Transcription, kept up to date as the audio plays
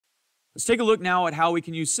Let's take a look now at how we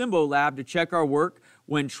can use Symbolab to check our work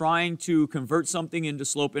when trying to convert something into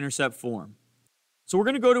slope-intercept form. So we're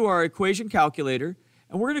going to go to our equation calculator,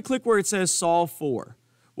 and we're going to click where it says solve for.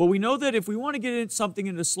 Well, we know that if we want to get something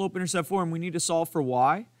into slope-intercept form, we need to solve for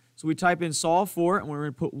y. So we type in solve for, and we're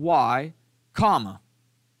going to put y, comma.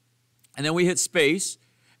 And then we hit space,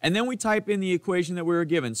 and then we type in the equation that we were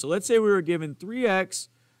given. So let's say we were given 3x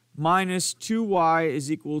minus 2y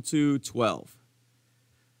is equal to 12.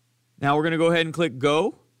 Now we're going to go ahead and click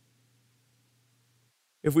go.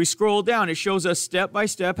 If we scroll down, it shows us step by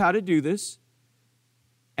step how to do this.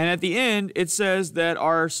 And at the end, it says that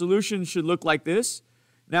our solution should look like this.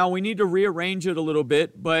 Now we need to rearrange it a little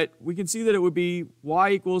bit, but we can see that it would be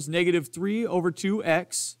y equals negative 3 over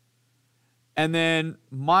 2x, and then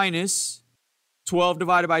minus 12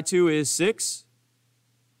 divided by 2 is 6.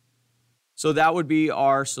 So that would be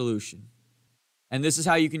our solution. And this is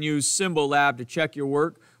how you can use Symbolab to check your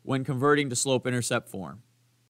work when converting to slope-intercept form.